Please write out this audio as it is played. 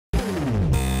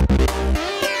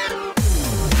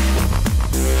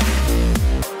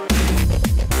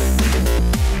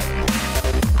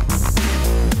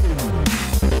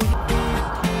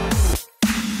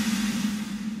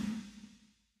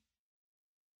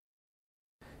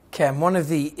Ken, one of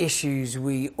the issues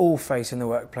we all face in the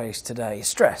workplace today is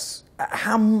stress.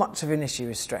 How much of an issue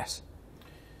is stress?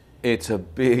 It's a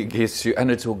big issue, and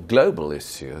it's a global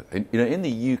issue. In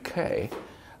the UK,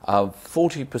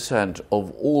 40%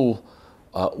 of all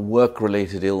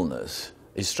work-related illness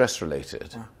is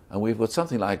stress-related. Wow. And we've got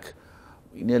something like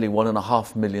nearly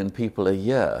 1.5 million people a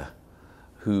year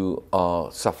who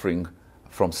are suffering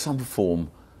from some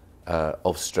form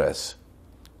of stress.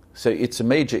 So it's a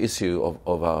major issue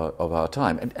of our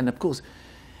time. And of course,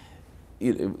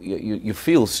 you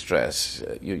feel stress.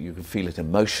 You can feel it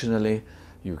emotionally.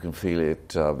 You can feel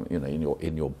it,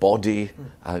 in your body,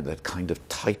 that kind of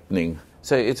tightening.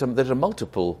 So there are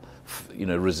multiple,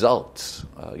 results.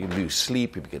 You lose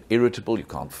sleep. You get irritable. You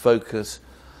can't focus.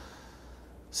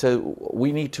 So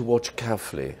we need to watch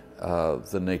carefully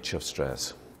the nature of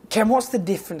stress. Ken, what's the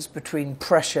difference between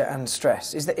pressure and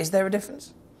stress? Is there a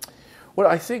difference? Well,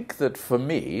 I think that for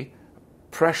me,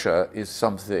 pressure is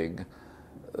something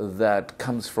that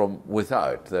comes from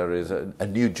without. There is a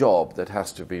new job that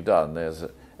has to be done. There's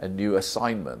a new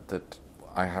assignment that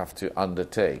I have to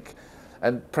undertake.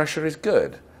 And pressure is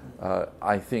good.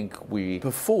 I think we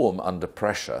perform under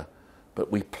pressure, but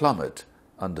we plummet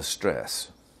under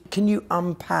stress. Can you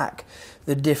unpack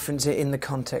the difference in the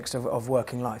context of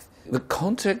working life? The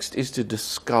context is to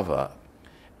discover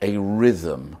a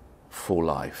rhythm for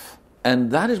life.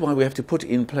 And that is why we have to put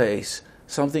in place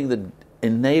something that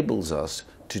enables us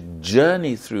to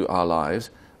journey through our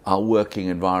lives, our working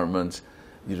environments,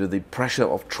 the pressure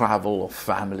of travel, of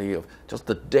family, of just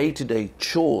the day-to-day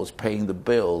chores, paying the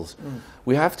bills.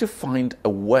 We have to find a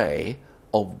way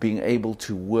of being able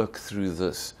to work through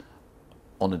this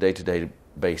on a day-to-day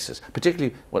basis,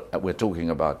 particularly what we're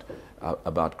talking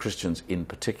about Christians in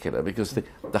particular, because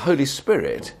the Holy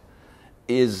Spirit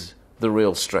is the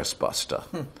real stress buster.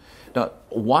 Now,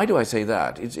 why do I say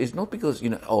that? It's not because,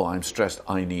 I'm stressed,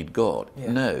 I need God.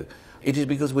 Yeah. No, it is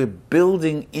because we're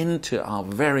building into our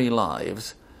very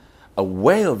lives a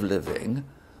way of living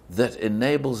that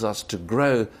enables us to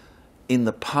grow in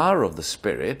the power of the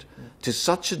Spirit to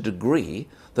such a degree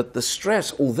that the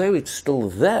stress, although it's still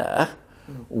there,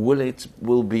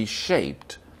 will be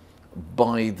shaped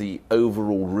by the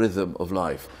overall rhythm of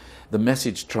life. The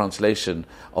Message translation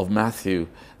of Matthew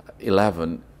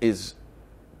 11 is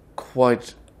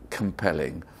quite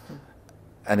compelling.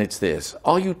 And it's this: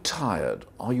 are you tired?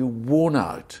 Are you worn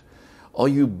out? Are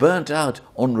you burnt out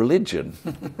on religion?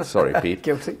 Sorry, Pete.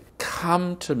 Guilty.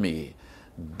 Come to me,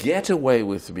 get away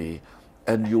with me,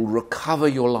 and you'll recover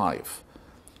your life.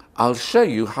 I'll show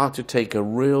you how to take a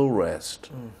real rest.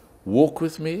 Walk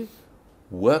with me,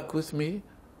 work with me,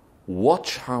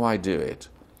 watch how I do it.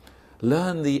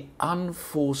 Learn the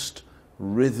unforced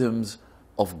rhythms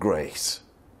of grace.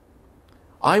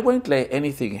 I won't lay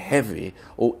anything heavy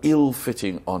or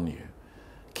ill-fitting on you.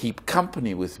 Keep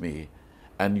company with me,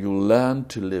 and you'll learn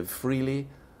to live freely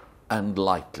and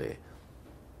lightly.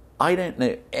 I don't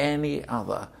know any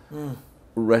other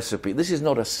recipe. This is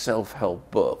not a self-help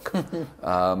book.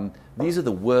 These are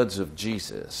the words of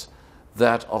Jesus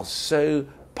that are so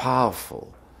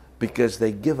powerful because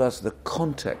they give us the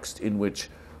context in which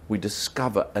we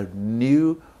discover a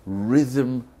new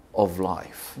rhythm of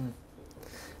life.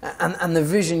 And the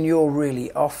vision you're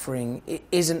really offering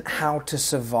isn't how to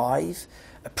survive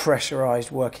a pressurised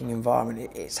working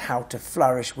environment. It's how to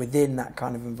flourish within that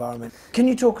kind of environment. Can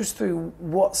you talk us through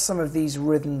what some of these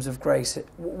rhythms of grace,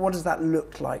 what does that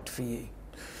look like for you?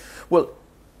 Well,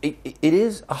 it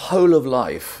is a whole of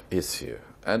life issue.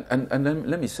 And then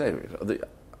let me say,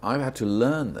 I've had to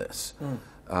learn this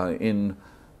in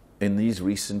these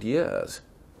recent years.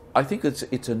 I think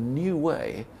it's a new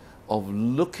way of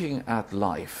looking at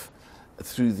life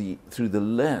through the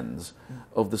lens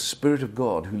of the Spirit of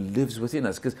God who lives within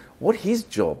us. Because what His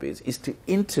job is to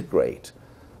integrate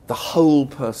the whole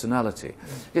personality.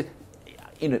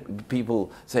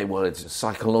 People say, well, it's a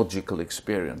psychological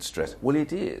experience, stress. Well,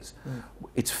 it is.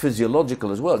 It's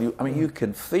physiological as well. You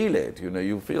can feel it.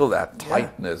 You feel that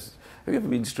tightness. Have you ever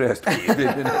been stressed?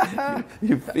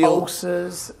 You feel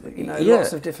ulcers.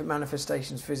 Lots of different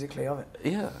manifestations physically of it.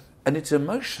 Yeah, and it's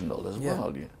emotional as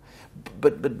well. Yeah.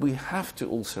 But we have to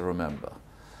also remember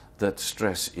that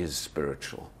stress is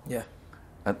spiritual. Yeah,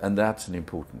 and that's an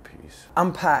important piece.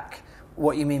 Unpack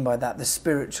what you mean by that, the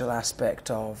spiritual aspect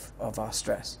of our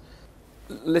stress.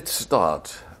 Let's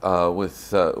start with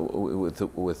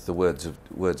the words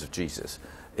of Jesus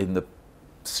in the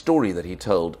story that He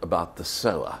told about the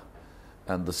sower.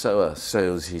 And the sower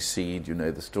sows his seed,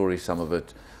 the story, some of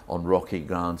it on rocky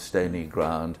ground, stony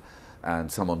ground,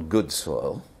 and some on good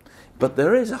soil. But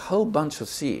there is a whole bunch of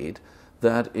seed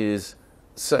that is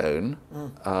sown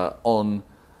on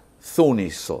thorny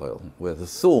soil, where the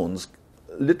thorns,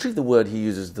 literally the word he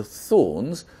uses, the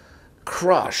thorns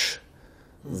crush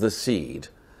the seed.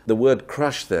 The word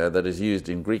crush there that is used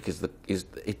in Greek is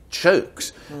it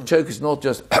chokes. Choke is not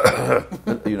just sort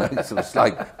of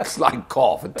slight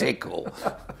cough, a tickle.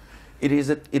 It is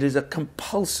a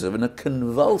compulsive and a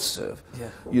convulsive,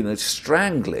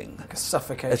 strangling. Like a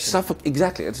suffocation.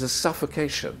 Exactly, it's a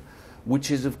suffocation, which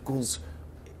is, of course,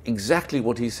 exactly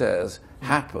what he says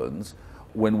happens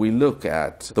when we look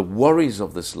at the worries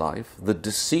of this life, the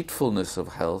deceitfulness of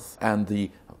health, and the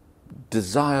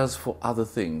desires for other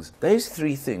things. Those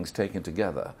three things taken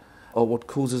together are what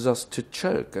causes us to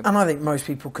choke. And I think most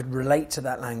people could relate to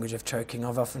that language of choking.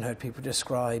 I've often heard people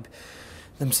describe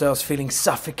themselves feeling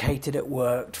suffocated at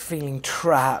work, feeling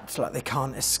trapped, like they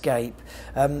can't escape.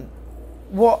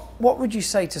 What would you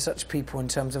say to such people in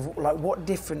terms of like what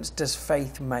difference does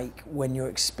faith make when you're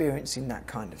experiencing that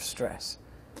kind of stress?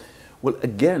 Well,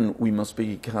 again, we must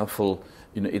be careful.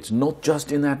 It's not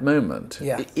just in that moment.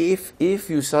 Yeah. If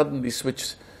you suddenly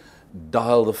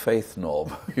dial the faith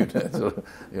knob,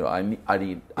 I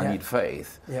need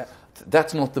faith. Yeah.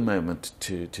 That's not the moment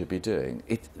to be doing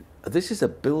it. This is a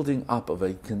building up of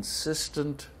a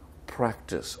consistent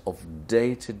practice of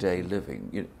day-to-day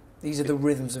living. These are the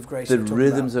rhythms of grace. The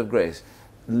rhythms of grace.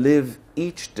 Live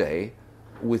each day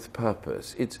with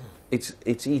purpose. It's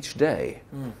each day.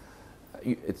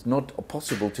 It's not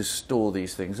possible to store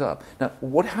these things up. Now,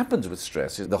 what happens with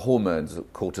stress is the hormones,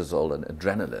 cortisol and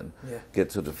adrenaline,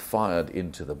 get sort of fired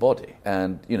into the body.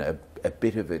 And, a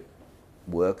bit of it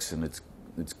works and it's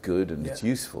good and it's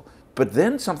useful. But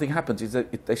then something happens is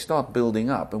that they start building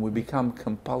up and we become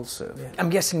compulsive. Yeah. I'm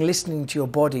guessing listening to your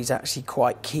body is actually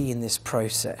quite key in this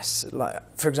process. Like,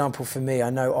 for example, for me,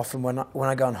 I know often when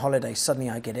I go on holiday,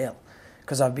 suddenly I get ill.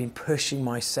 Because I've been pushing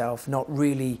myself, not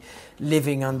really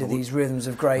living under these rhythms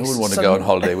of grace. I wouldn't want to go on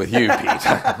holiday with you,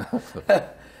 Pete.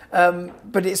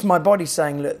 But it's my body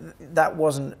saying, look, that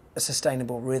wasn't a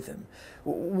sustainable rhythm.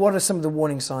 What are some of the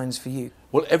warning signs for you?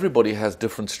 Well, everybody has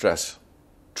different stress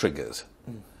triggers.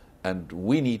 And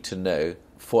we need to know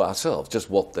for ourselves just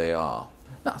what they are.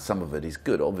 Now, some of it is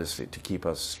good, obviously, to keep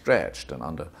us stretched and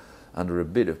under a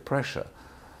bit of pressure.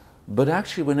 But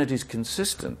actually, when it is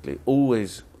consistently,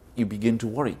 always you begin to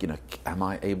worry, am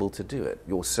I able to do it?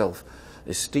 Your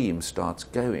self-esteem starts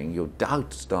going, your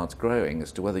doubt starts growing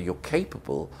as to whether you're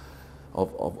capable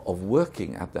of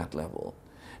working at that level.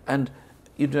 And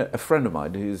a friend of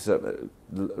mine who's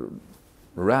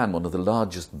ran one of the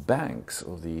largest banks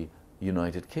of the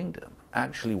United Kingdom,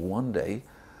 actually one day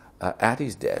at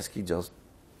his desk he just,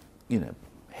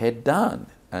 head down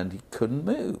and he couldn't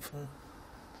move.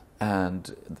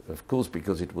 And of course,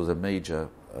 because it was a major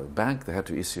bank, they had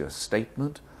to issue a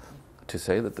statement to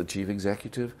say that the chief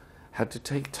executive had to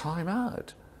take time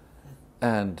out.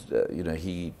 And,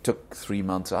 he took 3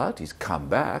 months out, he's come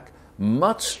back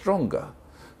much stronger,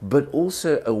 but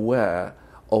also aware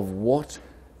of what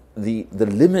the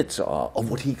limits are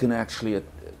of what he can actually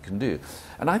can do.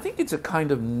 And I think it's a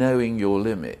kind of knowing your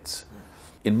limits.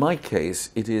 In my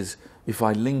case, it is if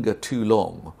I linger too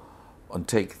long and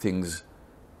take things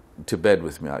to bed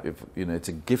with me. It's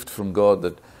a gift from God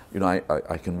that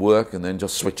I can work and then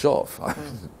just switch off.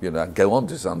 Go on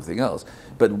to something else.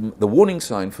 But the warning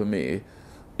sign for me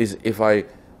is if I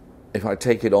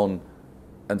take it on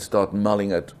and start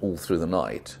mulling it all through the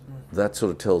night, that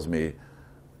sort of tells me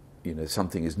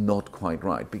something is not quite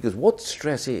right. Because what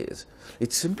stress is,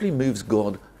 it simply moves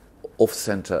God off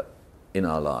center in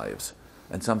our lives,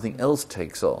 and something else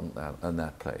takes on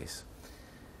that place.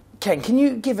 Ken, can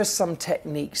you give us some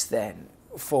techniques then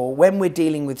for when we're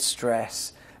dealing with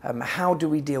stress? How do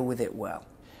we deal with it well?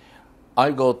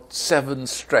 I got 7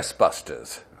 stress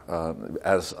busters.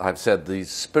 As I've said, the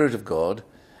Spirit of God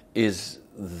is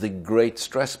the great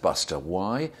stress buster.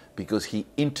 Why? Because he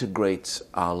integrates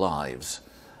our lives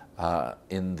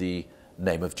in the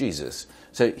name of Jesus.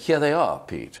 So here they are,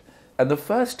 Pete. And the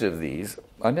first of these,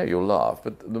 I know you'll laugh,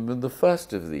 but the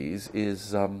first of these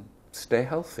is stay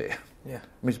healthy. Yeah.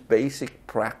 It's basic,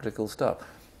 practical stuff.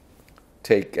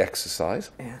 Take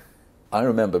exercise. Yeah. I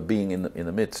remember being in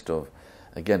the midst of,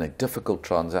 again, a difficult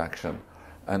transaction,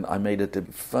 and I made a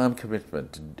firm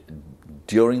commitment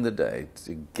during the day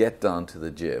to get down to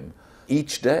the gym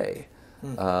each day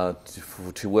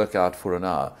to work out for an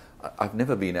hour. I've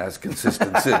never been as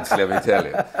consistent since, let me tell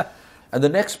you. And the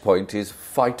next point is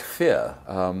fight fear.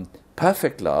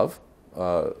 Perfect love,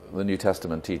 the New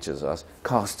Testament teaches us,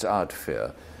 casts out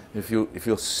fear. If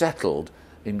you're settled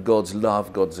in God's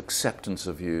love, God's acceptance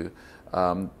of you,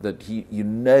 that you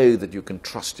know that you can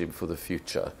trust Him for the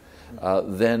future,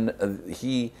 then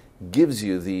He gives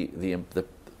you the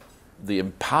the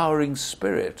empowering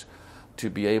spirit to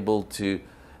be able to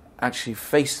actually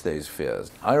face those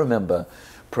fears. I remember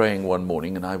praying one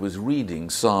morning, and I was reading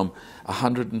Psalm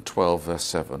 112, verse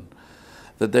 7,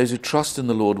 that those who trust in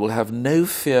the Lord will have no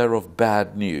fear of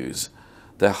bad news.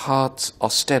 Their hearts are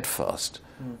steadfast,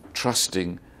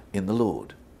 trusting in the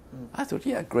Lord. I thought,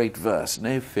 yeah, great verse,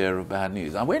 no fear of bad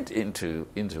news. I went into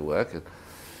work.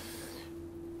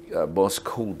 A boss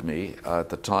called me at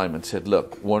the time and said,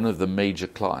 look, one of the major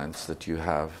clients that you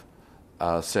have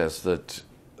says that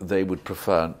they would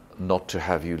prefer not to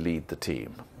have you lead the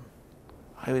team.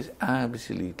 I was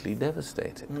absolutely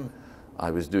devastated.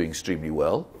 I was doing extremely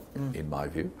well, in my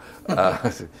view,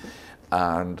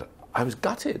 and I was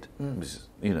gutted. It was,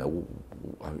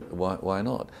 why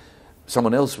not?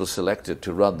 Someone else was selected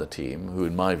to run the team, who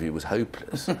in my view was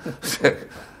hopeless. So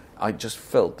I just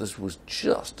felt this was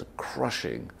just a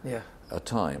crushing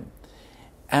time.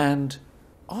 And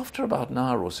after about an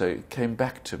hour or so, it came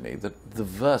back to me that the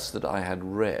verse that I had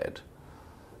read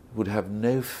would have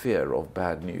no fear of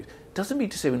bad news. Doesn't mean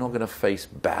to say we're not going to face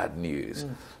bad news.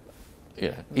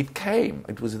 It came,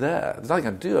 it was there. There's nothing I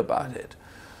can do about it.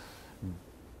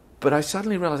 But I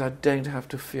suddenly realised I don't have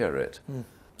to fear it.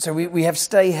 So we have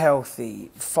stay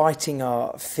healthy, fighting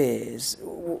our fears.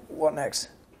 What next?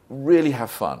 Really have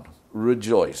fun.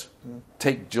 Rejoice.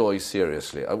 Take joy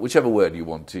seriously. Whichever word you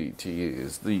want to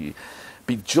use. Be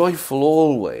joyful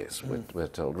always, we're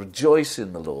told. Rejoice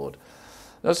in the Lord.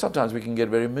 Now, sometimes we can get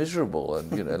very miserable,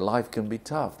 and life can be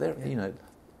tough.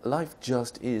 Life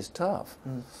just is tough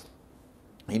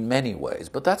in many ways,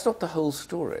 but that's not the whole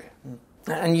story.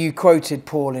 And you quoted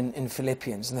Paul in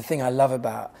Philippians, and the thing I love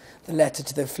about the letter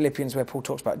to the Philippians where Paul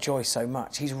talks about joy so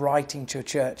much, he's writing to a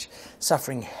church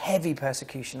suffering heavy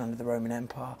persecution under the Roman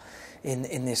Empire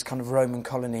in this kind of Roman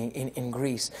colony in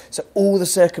Greece. So all the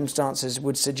circumstances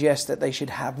would suggest that they should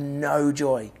have no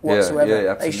joy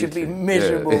whatsoever. They should be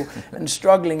miserable and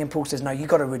struggling, and Paul says, no, you've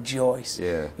got to rejoice.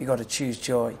 You've got to choose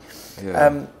joy.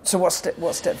 So what's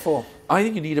step 4? I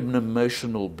think you need an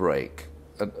emotional break.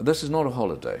 This is not a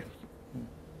holiday.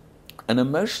 An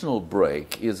emotional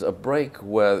break is a break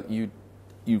where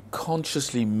you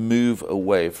consciously move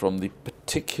away from the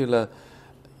particular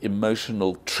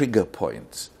emotional trigger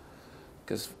points.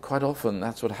 Because quite often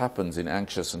that's what happens in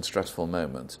anxious and stressful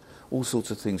moments. All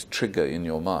sorts of things trigger in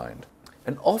your mind.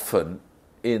 And often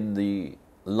in the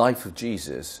life of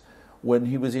Jesus, when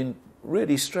he was in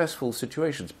really stressful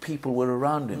situations, people were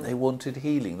around him. They wanted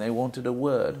healing. They wanted a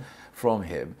word from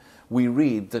him. We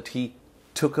read that he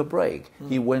took a break.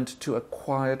 He went to a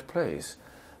quiet place.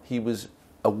 He was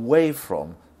away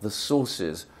from the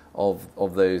sources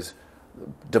of those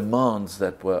demands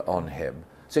that were on him.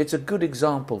 So it's a good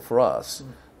example for us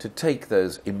to take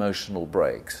those emotional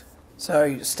breaks.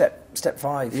 So step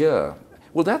 5. Yeah.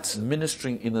 Well, that's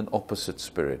ministering in an opposite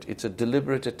spirit. It's a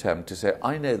deliberate attempt to say,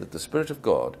 I know that the Spirit of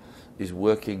God is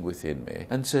working within me,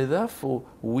 and so therefore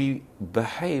we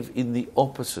behave in the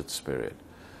opposite spirit.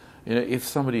 If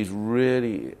somebody's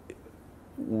really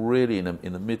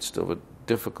in the midst of a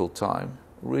difficult time,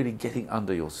 really getting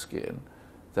under your skin,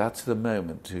 that's the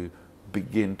moment to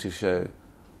begin to show,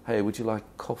 hey, would you like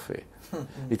coffee?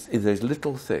 It's those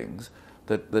little things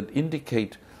that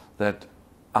indicate that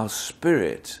our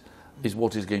spirit is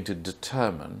what is going to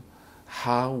determine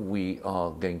how we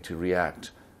are going to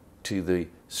react to the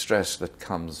stress that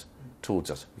comes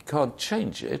towards us. We can't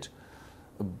change it,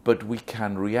 but we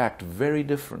can react very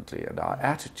differently, and our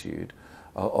attitude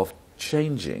of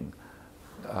changing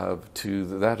to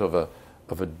that of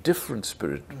a different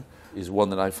spirit is one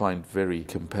that I find very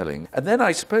compelling. And then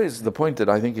I suppose the point that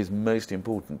I think is most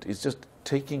important is just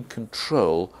taking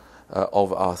control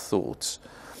of our thoughts.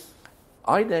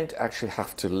 I don't actually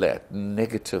have to let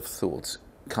negative thoughts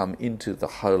come into the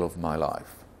whole of my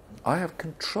life. I have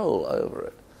control over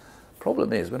it.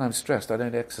 Problem is, when I'm stressed, I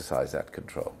don't exercise that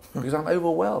control because I'm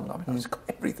overwhelmed. I've just got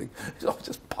everything. I'm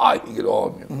just piling it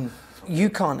on. You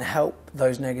can't help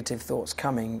those negative thoughts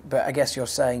coming, but I guess you're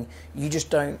saying you just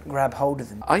don't grab hold of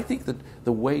them. I think that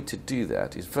the way to do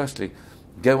that is, firstly,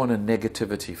 go on a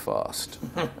negativity fast.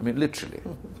 I mean, literally.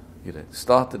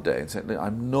 Start the day and say,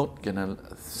 I'm not going to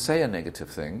say a negative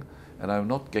thing, and I'm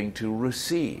not going to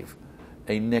receive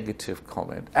a negative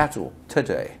comment at all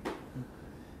today.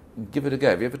 Give it a go.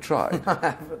 Have you ever tried?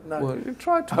 No. Well,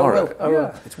 try it tomorrow. I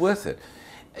will. It's worth it.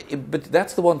 But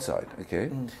that's the one side, okay?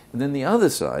 And then the other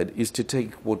side is to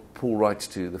take what Paul writes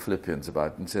to the Philippians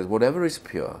about and says, whatever is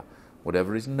pure,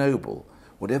 whatever is noble,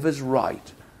 whatever is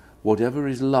right, whatever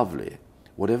is lovely,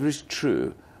 whatever is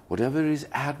true, whatever is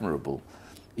admirable,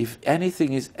 if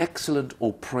anything is excellent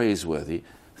or praiseworthy,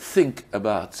 think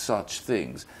about such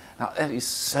things. Now, that is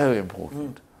so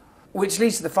important. Which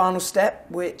leads to the final step,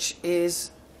 which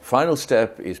is... Final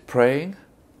step is praying,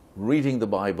 reading the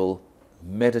Bible,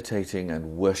 meditating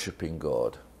and worshipping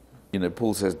God. You know,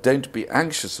 Paul says, don't be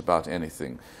anxious about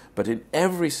anything, but in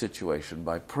every situation,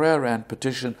 by prayer and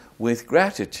petition, with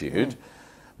gratitude,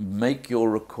 make your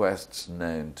requests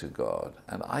known to God.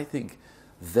 And I think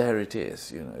there it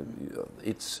is, you know,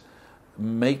 it's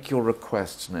make your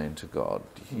requests known to God.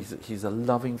 He's a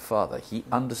loving Father. He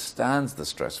understands the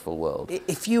stressful world.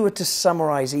 If you were to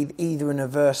summarize either in a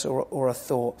verse or a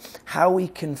thought, how we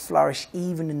can flourish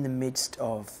even in the midst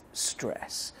of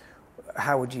stress,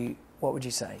 what would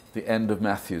you say? The end of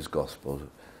Matthew's Gospel.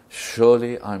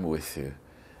 Surely I'm with you,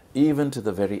 even to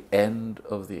the very end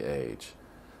of the age.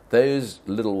 Those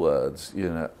little words, you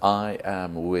know, I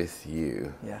am with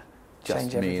you,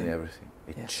 just mean everything.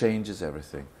 It changes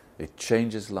everything. It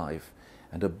changes life.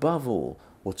 And above all,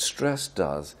 what stress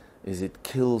does is it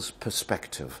kills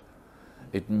perspective.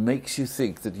 It makes you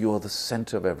think that you are the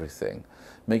center of everything.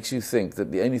 Makes you think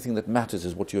that the only thing that matters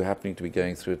is what you're happening to be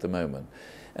going through at the moment.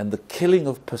 And the killing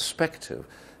of perspective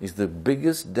is the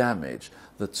biggest damage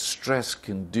that stress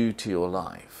can do to your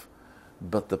life.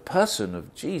 But the person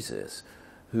of Jesus,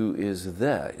 who is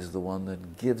there, is the one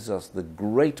that gives us the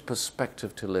great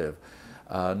perspective to live.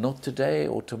 Not today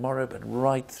or tomorrow, but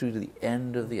right through to the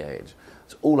end of the age.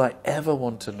 So all I ever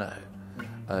want to know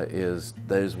is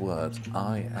those words,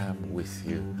 I am with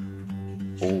you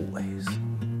always.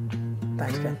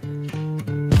 Thanks,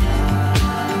 Ken.